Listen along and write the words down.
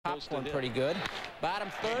playing pretty good. Bottom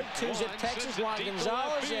third, two-zip Texas, Juan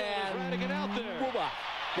Gonzalez, and Booba.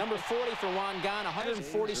 Number 40 for Juan Gon,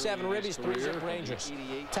 147 ribbies, three-zip Rangers.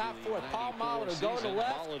 Top fourth, Paul Molitor going to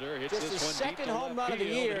left. Just his second home run of the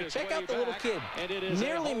year. Check out the little kid.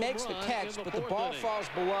 Nearly makes the catch, but the ball falls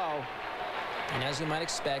below. And as you might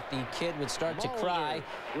expect, the kid would start to cry,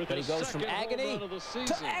 but he goes from agony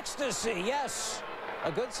to ecstasy. Yes.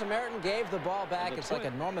 A good Samaritan gave the ball back. It's like a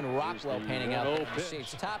Norman Rockwell painting out there.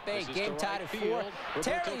 It's top 8, game tied at 4.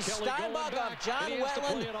 Terry Steinbach off John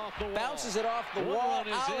Wetland, bounces it off the wall.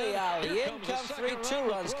 Ollie, in comes 3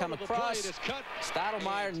 2-runs come across.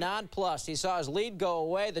 Stottlemyre nonplussed. He saw his lead go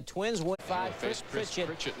away. The Twins win 5. Chris Pritchett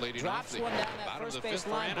drops one down that first base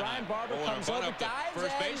line. Brian Barber comes over,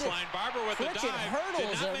 dives, and Pritchett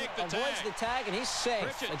hurdles him, avoids the tag, and he's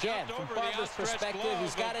safe. Again, from Barber's perspective,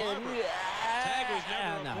 he's got it.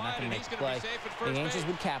 No, not going to make the play. The Angels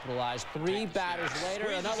would capitalize. 3 batters later,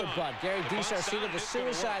 another bunt. Gary DiSarcina, the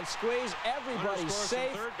suicide squeeze. Everybody's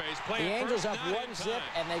safe. The Angels up 1-zip,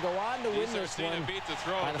 and they go on to win this one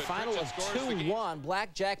by the final of 2-1.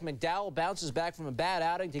 Blackjack McDowell bounces back from a bad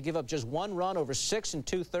outing to give up just 1 run over 6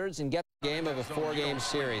 2/3 and get the game of a 4-game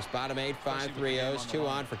series. Bottom 8, 5 3-0s, 2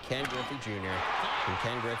 on for Ken Griffey Jr. And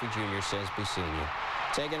Ken Griffey Jr. says, be seen you.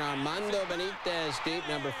 Taking Armando Benitez deep,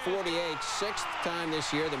 number 48. 6th time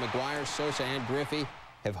this year that McGuire, Sosa, and Griffey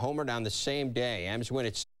have homered on the same day. M's win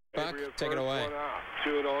it. Buck, take it away.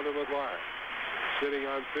 2-0 to McGuire. Sitting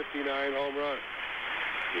on 59 home runs.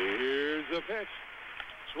 Here's the pitch.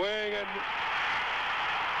 Swing, and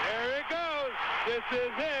there it goes. This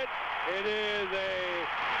is it. It is a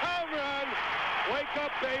home run. Wake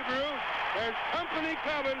up, Babe Ruth. There's company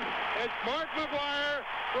coming. It's Mark McGuire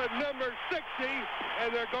with number 60,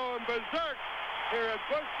 and they're going berserk here at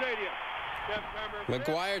Busch Stadium.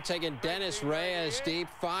 McGuire taking Dennis Reyes deep.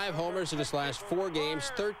 5 homers in his last 4 games,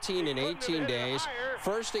 13 in 18 days.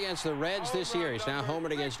 First against the Reds this year. He's now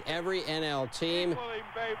homered against every NL team.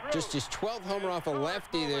 Just his 12th homer off a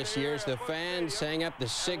lefty this year as the fans hang up the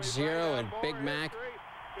 6-0, and Big Mac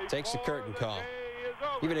takes the curtain call.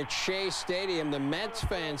 Even at Shea Stadium, the Mets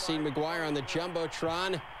fans seen McGuire on the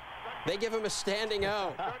Jumbotron. They give him a standing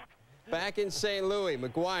O. Back in St. Louis,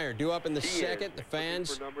 McGuire due up in the second. The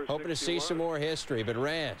fans hoping to see some more history, but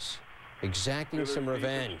Reyes exacting some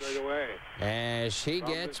revenge as he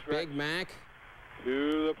gets Big Mac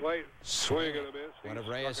to the plate. Swing and a miss. One of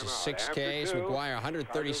Reyes' 6 Ks. McGuire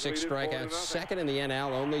 136 strikeouts, second in the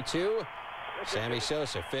NL, only 2. Sammy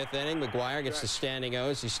Sosa, 5th inning. McGuire gets the standing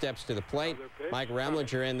O's. He steps to the plate. Mike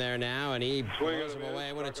Remlinger in there now, and he blows him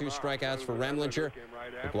away. 1 of 2 strikeouts for Remlinger.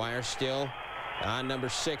 McGuire still on number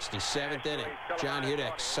 60, 7th inning. John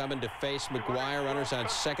Hudek summoned to face McGuire. Runners on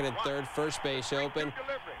second and third. First base open.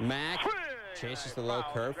 Mack chases the low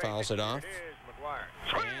curve, fouls it off.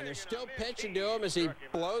 And they're still pitching to him as he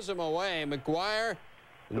blows him away. McGuire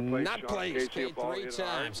not pleased. K 3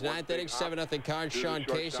 times. 9th inning, 7-0 Cards. Sean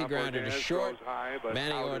Casey grounded to short.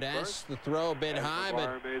 Manny Ordaz, the throw a bit high,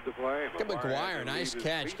 but look at McGuire. Nice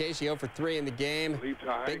catch. Casey 0 for 3 in the game.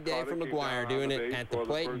 Big day for McGuire, doing it at the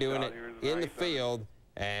plate and doing it in the field.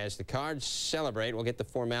 As the Cards celebrate, we'll get the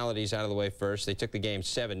formalities out of the way first. They took the game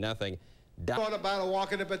 7-0. Thought about it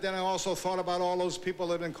walking it, but then I also thought about all those people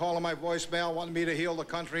that have been calling my voicemail wanting me to heal the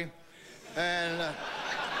country. And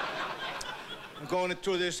I'm going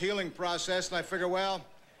through this healing process, and I figure, well,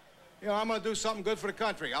 you know, I'm going to do something good for the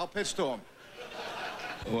country. I'll pitch to them.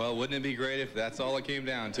 Well, wouldn't it be great if that's all it came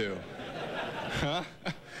down to? Huh?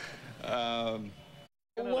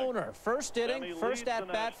 Loner, first inning, first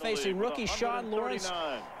at-bat facing rookie Sean Lawrence.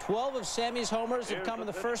 12 of Sammy's homers have come in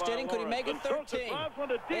the first inning. Could he make it 13?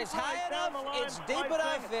 It's high enough, it's deep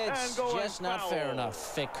enough, it's just not fair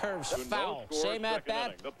enough. It curves foul. Same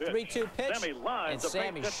at-bat, 3-2 pitch, and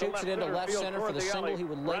Sammy shoots it into left center for the single. He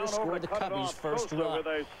would later score the Cubbies' first run.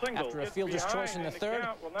 After a fielder's choice in the third,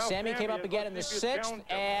 Sammy came up again in the 6th,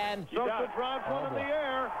 and a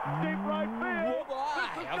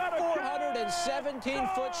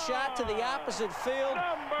 417-foot shot to the opposite field.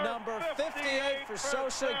 Number 58 for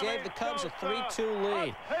Sosa gave the Cubs a 3-2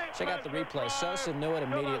 lead. Check out the replay. Sosa knew it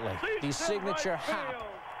immediately. The signature hop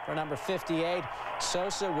for number 58.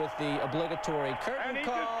 Sosa with the obligatory curtain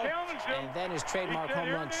call, and then his trademark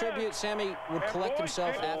home run tribute. Sammy would collect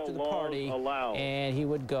himself after the party, and he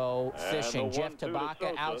would go fishing. Jeff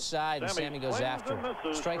Tabaka outside, and Sammy goes after him.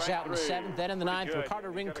 Strikes out in the 7th, then in the 9th. Ricardo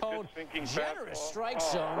Rincon, generous strike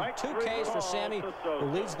zone. 2 Ks for Sammy, who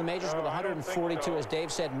leads the majors with 142. As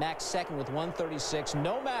Dave said, Max second with 136.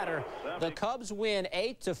 No matter, the Cubs win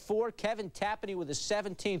 8-4. Kevin Tapani with his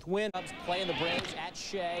 17th win. Cubs playing the Braves at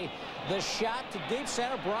Shea. McRae. The shot to deep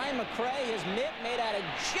center. Brian McRae, his mitt made out of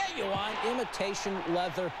genuine imitation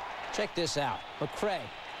leather. Check this out. McRae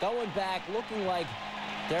going back, looking like,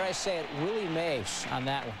 dare I say it, Willie Mays on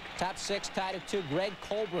that one. Top 6 tied at 2. Greg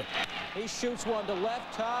Colbert. He shoots one to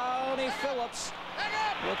left. Tony Phillips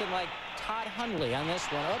looking like Todd Hundley on this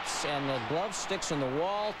one. Oops, and the glove sticks in the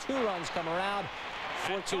wall. 2 runs come around.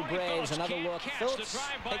 4-2 Braves. Another look. Phillips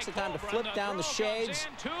takes the time to flip down the shades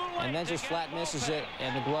and then just flat misses it,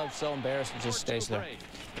 and the glove, so embarrassed, it just stays there.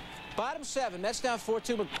 Bottom 7, Mets down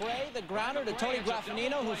 4-2. McRae, the grounder to Tony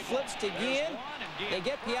Graffinino, who flips to Guillen. They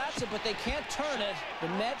get Piazza, but they can't turn it. The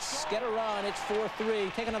Mets get a run. It's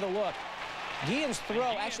 4-3. Take another look. Guillen's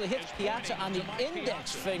throw actually hits Piazza on the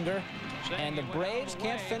index finger, and the Braves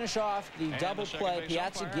can't finish off the double play.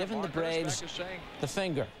 Piazza giving the Braves the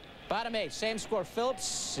finger. Bottom 8, same score.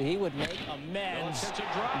 Phillips, he would make amends.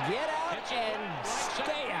 Get out and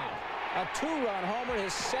stay out. A 2-run homer,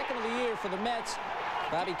 his 2nd of the year for the Mets.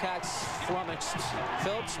 Bobby Cox flummoxed.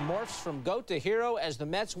 Phillips morphs from goat to hero as the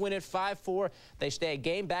Mets win it 5-4. They stay a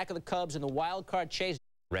game back of the Cubs in the wild card chase.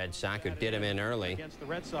 Red Sox, who did him in early.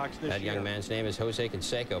 That young man's name is Jose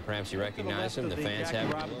Canseco. Perhaps you recognize him. The fans have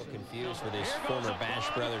been a little confused with his former Bash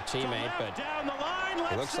brother teammate, but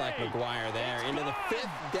it looks like McGuire there. Into the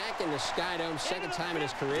 5th deck in the Sky Dome. 2nd time in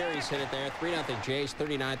his career he's hit it there. 3-0 Jays,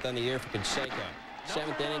 39th on the year for Canseco.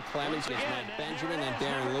 7th inning, Clemens gets Mike Benjamin, then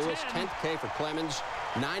Darren Lewis. 10th K for Clemens.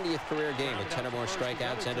 90th career game with 10 or more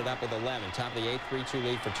strikeouts. Ended up with 11. Top of the 8th, 3-2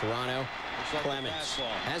 lead for Toronto. Clemens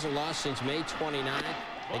hasn't lost since May 29th.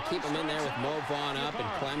 They keep him in there with Mo Vaughn up, and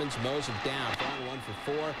Clemens mows it down. Vaughn 1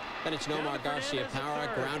 for 4. Then it's Nomar Garcia-Power,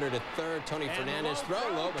 grounder to 3rd. Tony Fernandez throw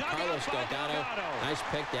low, but Carlos Delgado. Nice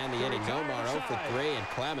pick to end the inning. Nomar 0 for 3, and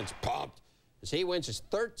Clemens pumped as he wins his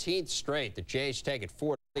 13th straight. The Jays take it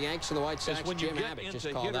 4. The Yanks and the White Sox, Jim Abbott just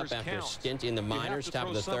called up after a stint in the minors. Top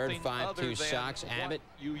of the 3rd, 5-2 Sox. Abbott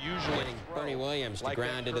getting Bernie Williams to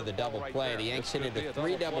ground into the double play. The Yanks hit into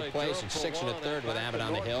 3 double plays and 6 1/3 with Abbott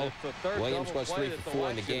on the hill. Williams was 3 for 4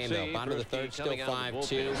 in the game, though. Bottom of the 3rd, still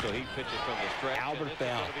 5-2. Albert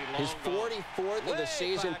Bell, his 44th of the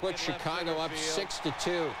season, puts Chicago up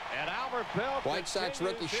 6-2. White Sox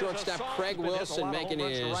rookie shortstop Craig Wilson making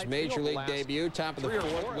his major league debut. Top of the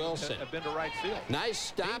 4th, Wilson.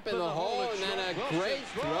 Nice stop in the hole, and then a great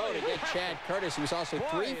throw to get Chad Curtis. He was also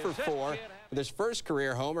 3 for 4 with his first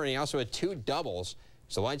career homer, and he also had 2 doubles.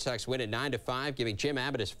 So the White Sox win at 9-5, giving Jim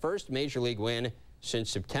Abbott his first major league win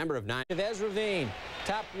since September of 9. Ezra Veen,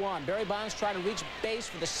 top 1. Barry Bonds trying to reach base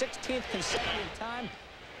for the 16th consecutive time.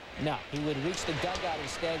 No, he would reach the dugout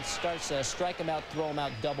instead. Starts strike him out, throw him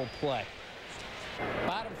out, double play.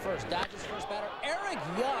 Bottom 1st, Dodgers first batter, Eric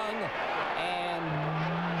Young, and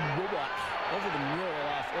over the mural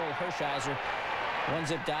off Earl Hershiser.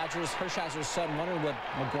 1-zip Dodgers. Hershiser's son wondering what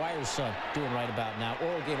McGuire's son doing right about now.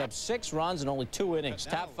 Earl gave up 6 runs in only 2 innings.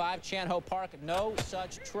 Top 5, Chan-Ho Park, no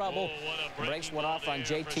such trouble. Breaks one off on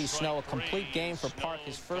J.T. Snow. A complete game for Park,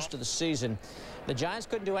 his first of the season. The Giants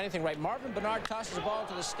couldn't do anything right. Marvin Bernard tosses the ball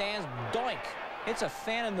into the stands. Doink. Hits a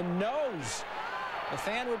fan in the nose. The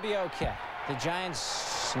fan would be okay. The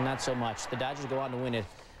Giants, not so much. The Dodgers go on to win it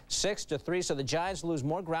 6-3, so the Giants lose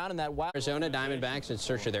more ground in that wild. Arizona Diamondbacks in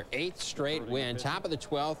search of their 8th straight win. Top of the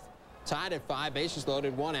 12th, tied at 5, bases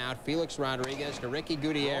loaded, 1 out. Felix Rodriguez to Ricky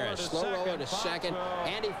Gutierrez. Slow roller to 2nd.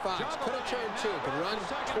 Andy Fox could have turned 2. Could run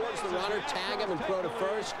towards the runner, tag him, and throw to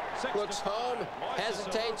 1st. Looks home,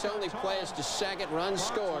 hesitates, only plays to 2nd. Runs,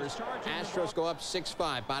 scores. Astros go up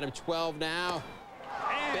 6-5. Bottom 12 now.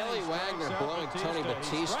 Billy Wagner blowing Tony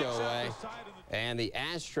Batista away. And the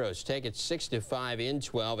Astros take it 6-5 in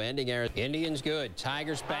 12, ending Arizona. Indians good,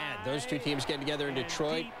 Tigers bad. Those 2 teams get together in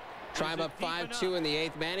Detroit. Tribe up 5-2 in the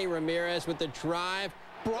 8th. Manny Ramirez with the drive.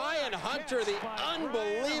 Brian Hunter, the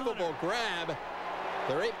unbelievable grab.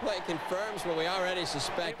 The replay confirms what we already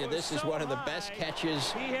suspected. This is one of the best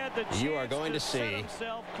catches you are going to see.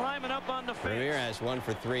 Ramirez 1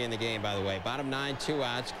 for 3 in the game, by the way. Bottom 9, 2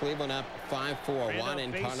 outs. Cleveland up 5-4. Juan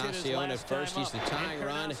Encarnacion at first. He's the tying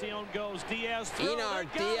run. Enar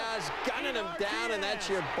Diaz gunning him down, and that's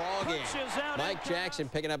your ball game. Mike Jackson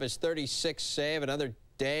picking up his 36th save. Another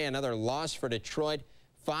day, another loss for Detroit.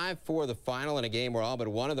 5-4 the final in a game where all but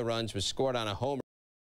one of the runs was scored on a homer.